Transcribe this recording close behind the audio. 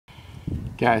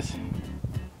Guys,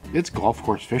 it's golf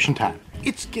course fishing time.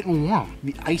 It's getting warm.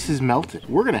 The ice is melted.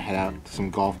 We're gonna head out to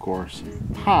some golf course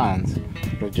ponds,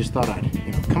 but I just thought I'd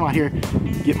come out here,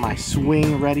 get my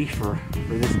swing ready for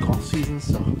this golf season.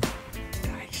 So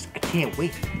I can't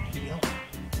wait.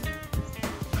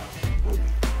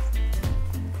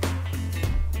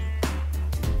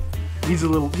 Needs a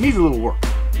little work.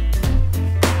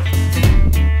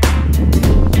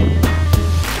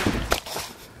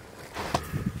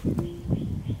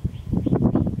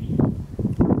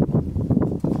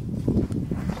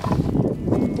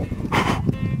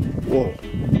 Whoa.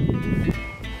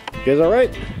 You guys all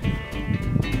right?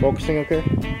 Focusing okay?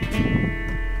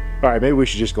 All right, maybe we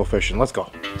should just go fishing. Let's go.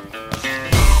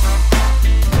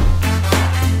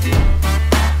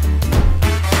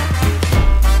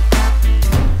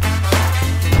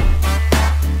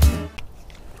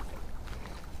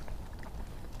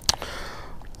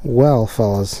 Well,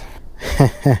 fellas,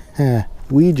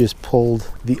 we just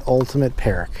pulled the ultimate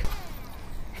Perrick.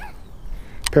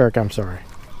 I'm sorry.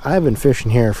 I've been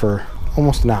fishing here for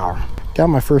almost an hour. Got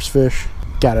my first fish,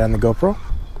 got it on the GoPro.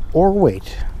 Or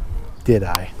wait, did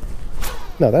I?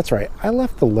 No, that's right. I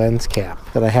left the lens cap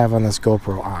that I have on this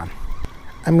GoPro on.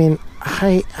 I mean,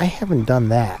 I haven't done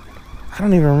that. I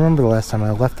don't even remember the last time I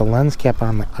left the lens cap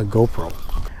on a GoPro.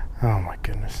 Oh my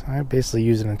goodness. I basically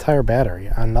used an entire battery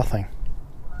on nothing.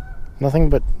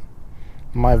 Nothing but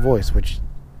my voice, which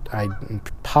I'm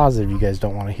positive you guys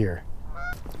don't want to hear.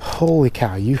 Holy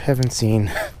cow, you haven't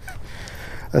seen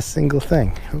a single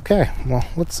thing. Okay, well,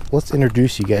 let's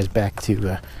introduce you guys back to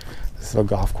this little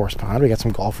golf course pond. We got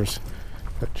some golfers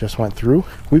that just went through.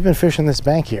 We've been fishing this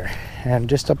bank here, and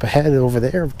just up ahead over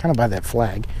there, kind of by that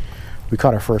flag, we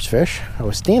caught our first fish. I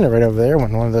was standing right over there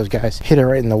when one of those guys hit it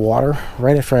right in the water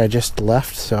right after I just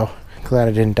left, so glad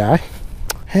I didn't die.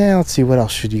 And let's see, what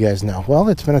else should you guys know? Well,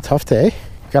 it's been a tough day.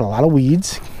 Got a lot of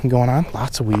weeds going on,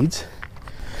 lots of weeds.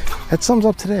 That sums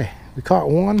up today. We caught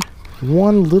one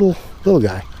little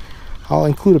guy. I'll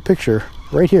include a picture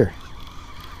right here.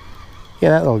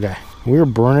 Yeah, that little guy. We're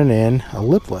burning in a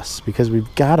lipless because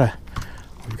we've gotta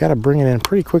bring it in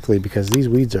pretty quickly because these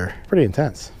weeds are pretty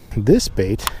intense. This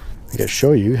bait, I gotta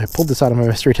show you. I pulled this out of my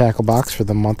mystery tackle box for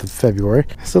the month of February.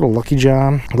 This little Lucky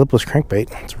John lipless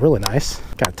crankbait. It's really nice.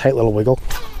 Got a tight little wiggle.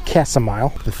 Casts a mile.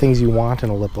 The things you want in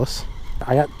a lipless.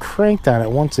 I got cranked on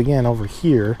it once again over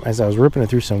here as I was ripping it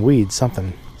through some weeds.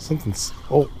 Something's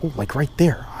oh, like right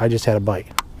there. I just had a bite.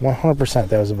 100%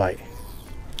 that was a bite.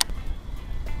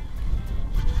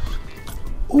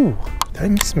 Ooh, did I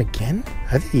miss him again?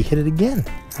 I think he hit it again.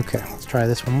 Okay, let's try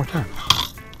this one more time.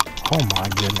 Oh my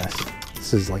goodness.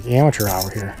 This is like amateur hour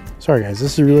here. Sorry guys,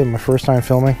 this is really my first time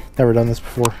filming. Never done this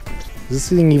before. Is this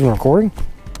thing even recording?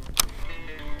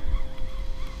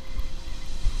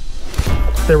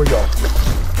 There we go.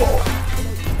 Oh.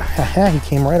 He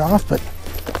came right off, but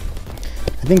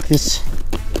I think this,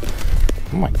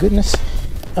 oh my goodness.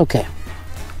 Okay.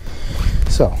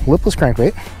 So, lipless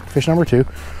crankbait, fish number 2,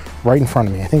 right in front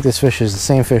of me. I think this fish is the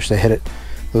same fish that hit it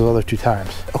those other 2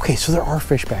 times. Okay, so there are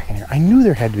fish back in here. I knew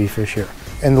there had to be fish here.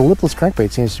 And the lipless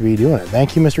crankbait seems to be doing it.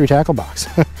 Thank you, mystery tackle box.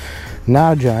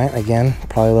 Not a giant, again,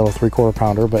 probably a little 3/4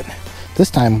 pounder, but this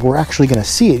time we're actually gonna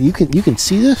see it. You can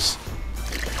see this?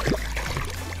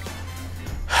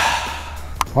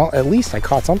 Well, at least I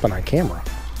caught something on camera.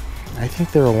 I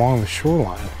think they're along the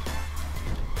shoreline.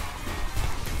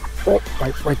 Oh,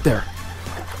 right there.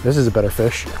 This is a better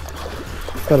fish.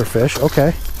 Better fish,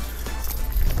 okay.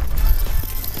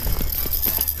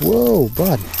 Whoa,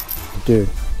 bud. Dude,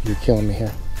 you're killing me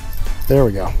here. There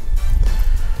we go.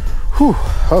 Whew,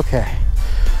 okay.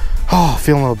 Oh,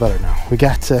 feeling a little better now. We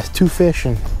got 2 fish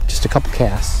and just a couple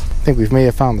casts. I think we may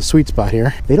have found the sweet spot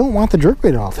here. They don't want the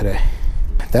jerkbait at all today.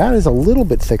 That is a little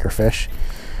bit thicker fish.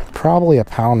 Probably a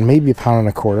pound, maybe a pound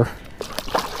and 1/4.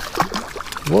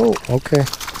 Whoa, okay.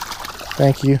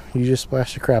 Thank you. You just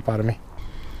splashed the crap out of me.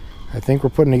 I think we're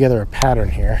putting together a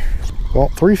pattern here. Well,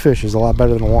 3 fish is a lot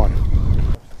better than 1.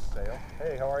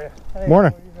 Hey, how are you? Hey,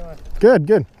 morning. How are you doing? Good,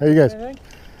 good. How are you guys? Anything?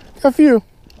 A few.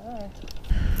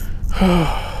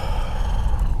 Alright.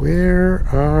 Where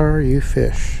are you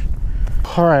fish?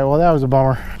 All right, well, that was a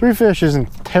bummer. 3 fish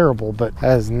isn't terrible, but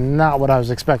that is not what I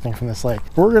was expecting from this lake.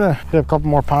 We're gonna hit a couple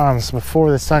more ponds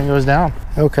before the sun goes down.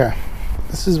 Okay,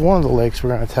 this is one of the lakes we're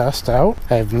gonna test out.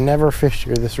 I've never fished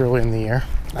here this early in the year.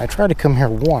 I tried to come here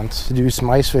once to do some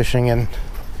ice fishing, and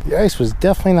the ice was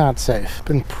definitely not safe.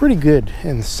 Been pretty good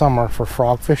in the summer for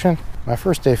frog fishing. My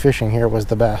first day fishing here was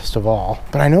the best of all,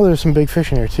 but I know there's some big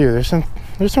fish in here too. There's some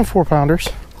 4-pounders.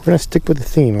 We're gonna stick with the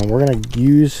theme, and we're gonna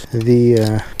use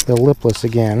the lipless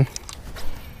again.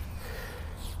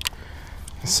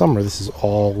 In summer, this is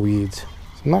all weeds.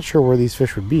 I'm not sure where these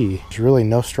fish would be. There's really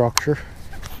no structure.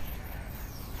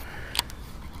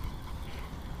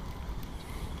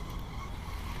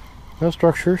 No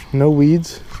structure, no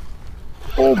weeds.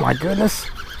 Oh my goodness.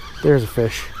 There's a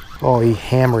fish. Oh, he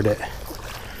hammered it.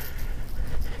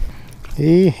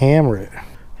 He hammered it.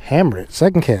 Hammered it.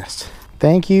 Second cast.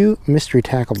 Thank you, Mystery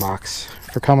Tackle Box,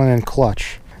 for coming in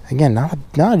clutch. Again, not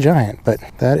a giant, but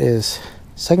that is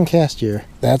second cast here.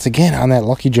 That's again on that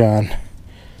Lucky John.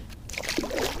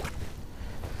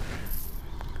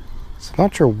 So I'm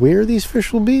not sure where these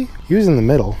fish will be. He was in the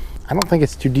middle. I don't think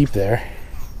it's too deep there.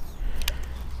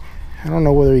 I don't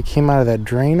know whether he came out of that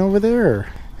drain over there, or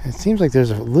it seems like there's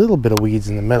a little bit of weeds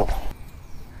in the middle.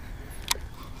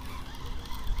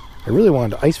 I really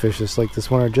wanted to ice fish this lake this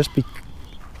winter just be.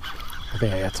 I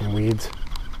think I got some weeds.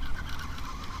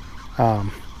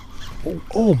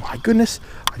 Oh my goodness!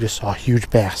 I just saw a huge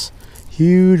bass.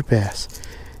 Huge bass.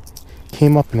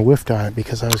 Came up and whiffed on it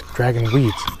because I was dragging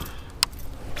weeds.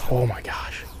 Oh my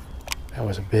gosh, that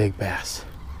was a big bass.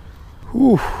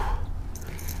 Whew.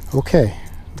 Okay,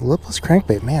 the lipless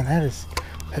crankbait, man, that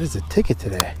is a ticket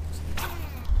today.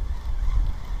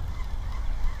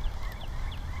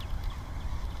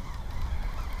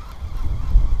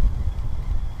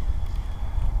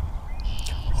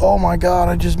 Oh my god,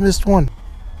 I just missed one.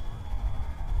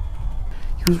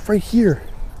 He was right here.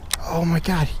 Oh my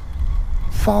god, he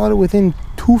followed it within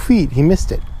 2 feet. He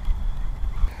missed it.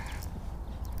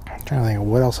 I'm trying to think of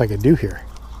what else I could do here.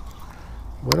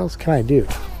 What else can I do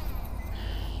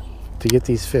to get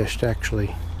these fish to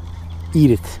actually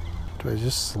eat it? Do I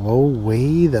just slow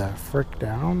way the frick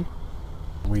down?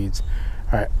 Weeds.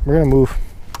 Alright, we're gonna move.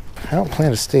 I don't plan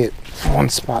to stay at one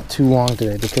spot too long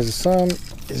today because the sun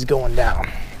is going down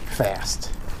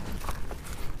fast.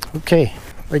 Okay,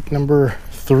 lake number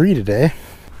 3 today.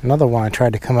 Another one I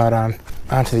tried to come out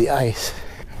onto the ice.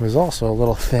 It was also a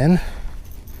little thin.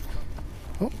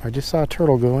 Oh, I just saw a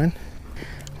turtle go in.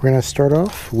 We're gonna start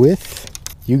off with,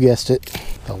 you guessed it,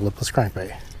 the lipless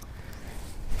crankbait.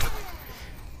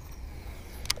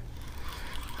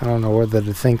 I don't know whether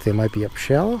to think they might be up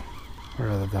shallow or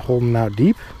whether they're holding out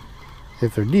deep.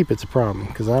 If they're deep, it's a problem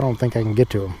because I don't think I can get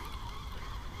to them.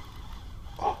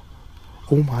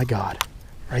 Oh my god,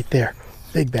 right there,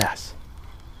 big bass.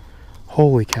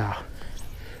 Holy cow,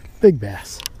 big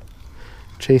bass.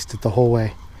 Chased it the whole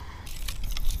way.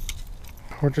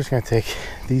 We're just gonna take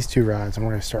these 2 rods and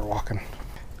we're gonna start walking.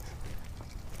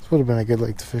 This would have been a good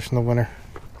lake to fish in the winter.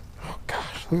 Oh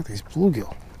gosh, look at these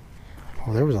bluegill.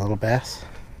 Oh, there was a little bass.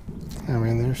 I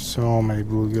mean, there's so many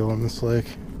bluegill in this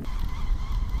lake.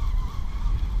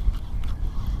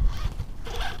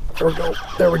 There we go,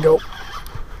 there we go.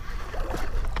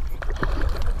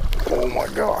 Oh my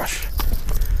gosh.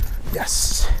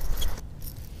 Yes.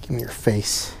 Give me your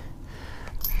face.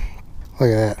 Look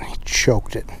at that. He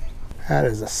choked it. That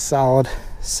is a solid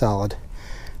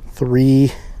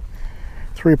 3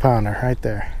 pounder right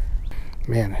there.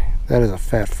 Man, that is a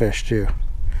fat fish too.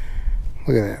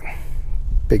 Look at that.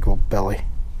 Big old belly.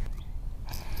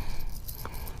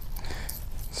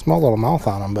 Small little mouth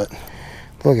on him, but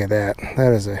look at that.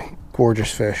 That is a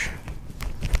gorgeous fish.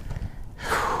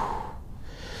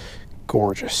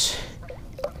 Gorgeous.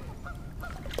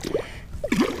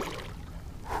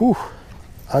 Whew.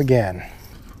 Again,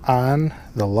 on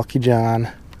the Lucky John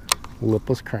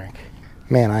lipless crank.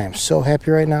 Man, I am so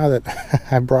happy right now that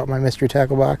I brought my mystery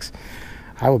tackle box.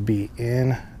 I would be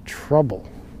in trouble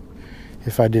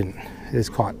if I didn't. It has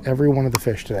caught every one of the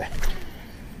fish today.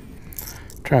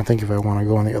 I'm trying to think if I want to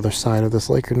go on the other side of this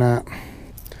lake or not.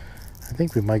 I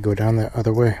think we might go down the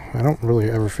other way. I don't really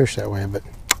ever fish that way, but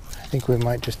I think we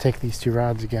might just take these 2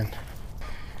 rods again.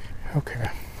 Okay.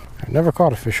 I've never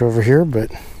caught a fish over here,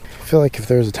 but I feel like if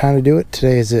there's a time to do it,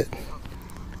 today is it.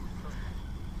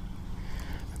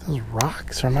 Are those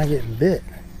rocks, or am I getting bit?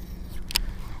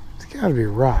 It's gotta be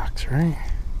rocks, right?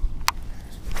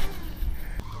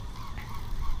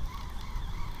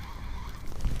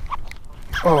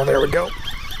 Oh, there we go.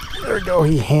 There we go.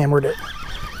 He hammered it.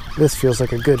 This feels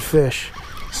like a good fish.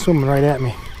 Swimming right at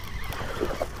me.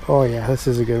 Oh yeah, this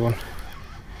is a good one.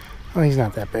 Oh, he's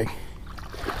not that big.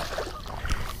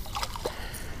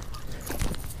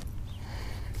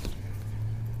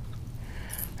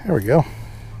 There we go.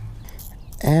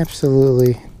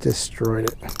 Absolutely destroyed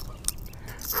it.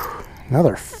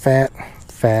 Another fat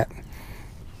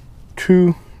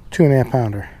 2.5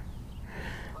 pounder.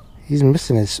 He's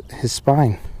missing his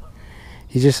spine.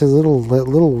 He just has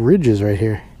little ridges right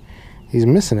here. He's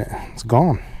missing it. It's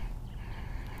gone.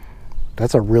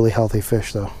 That's a really healthy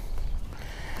fish though.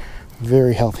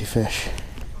 Very healthy fish.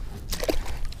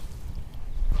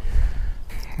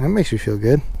 That makes you feel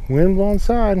good. wind blowing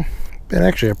side. Been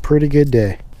actually a pretty good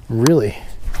day. Really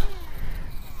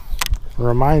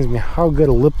reminds me how good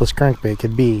a lipless crankbait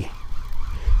could be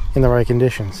in the right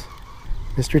conditions.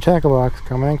 Mystery tackle box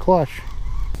coming in clutch.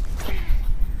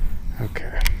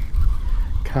 Okay.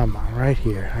 Come on, right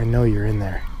here. I know you're in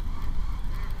there.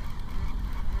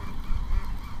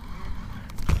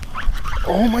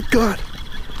 Oh my god!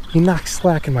 He knocked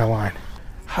slack in my line.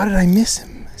 How did I miss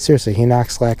him? Seriously, he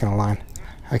knocked slack in a line.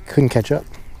 I couldn't catch up.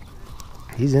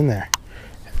 He's in there.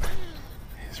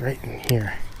 He's right in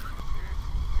here.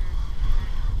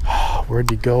 Oh,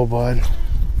 where'd you go, bud?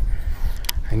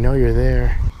 I know you're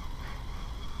there.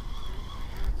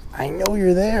 I know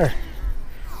you're there.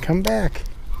 Come back.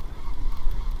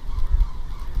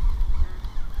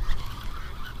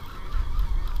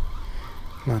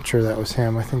 Not sure that was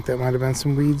him. I think that might have been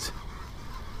some weeds.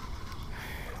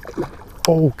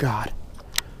 Oh god.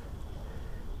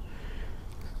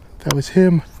 That was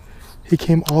him. He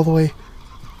came all the way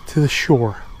to the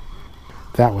shore.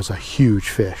 That was a huge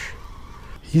fish.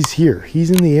 He's here.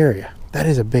 He's in the area. That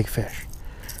is a big fish.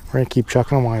 We're going to keep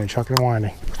chucking and winding, chucking and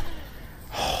winding.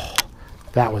 Oh,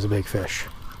 that was a big fish.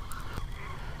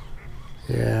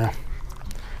 Yeah.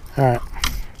 Alright.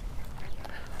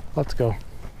 Let's go.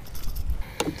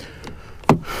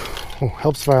 Oh,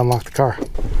 helps if I unlock the car.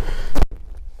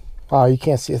 Wow, you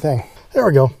can't see a thing. There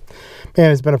we go.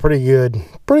 Man, it's been a pretty good day.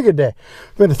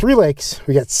 We've been to 3 lakes.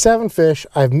 We got 7 fish.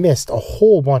 I've missed a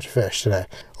whole bunch of fish today.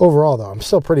 Overall, though, I'm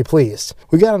still pretty pleased.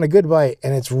 We got on a good bite,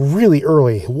 and it's really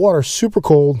early. The water's super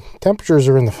cold. Temperatures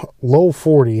are in the low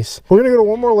 40s. We're going to go to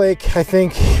one more lake, I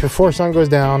think, before sun goes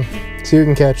down. See who we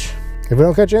can catch. If we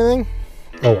don't catch anything,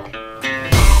 oh well.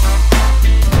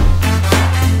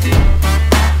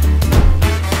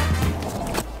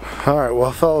 Alright,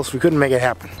 well, fellas, we couldn't make it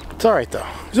happen. It's alright, though.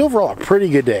 It was overall a pretty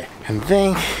good day. And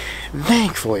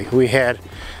thankfully, we had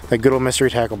that good old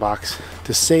mystery tackle box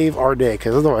to save our day,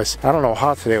 because otherwise, I don't know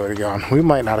how today would have gone. We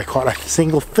might not have caught a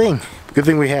single thing. Good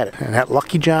thing we had it. And that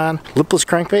Lucky John lipless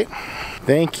crankbait,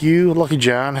 thank you, Lucky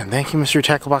John, and thank you, mystery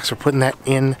tackle box, for putting that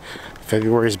in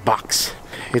February's box.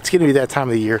 It's going to be that time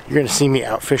of the year. You're going to see me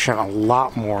out fishing a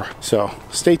lot more. So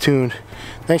stay tuned.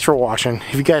 Thanks for watching.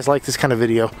 If you guys like this kind of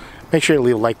video, make sure to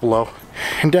leave a like below.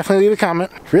 And definitely leave a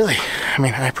comment. Really, I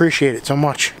mean, I appreciate it so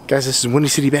much. Guys, this is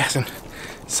WindyCityBassin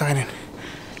signing.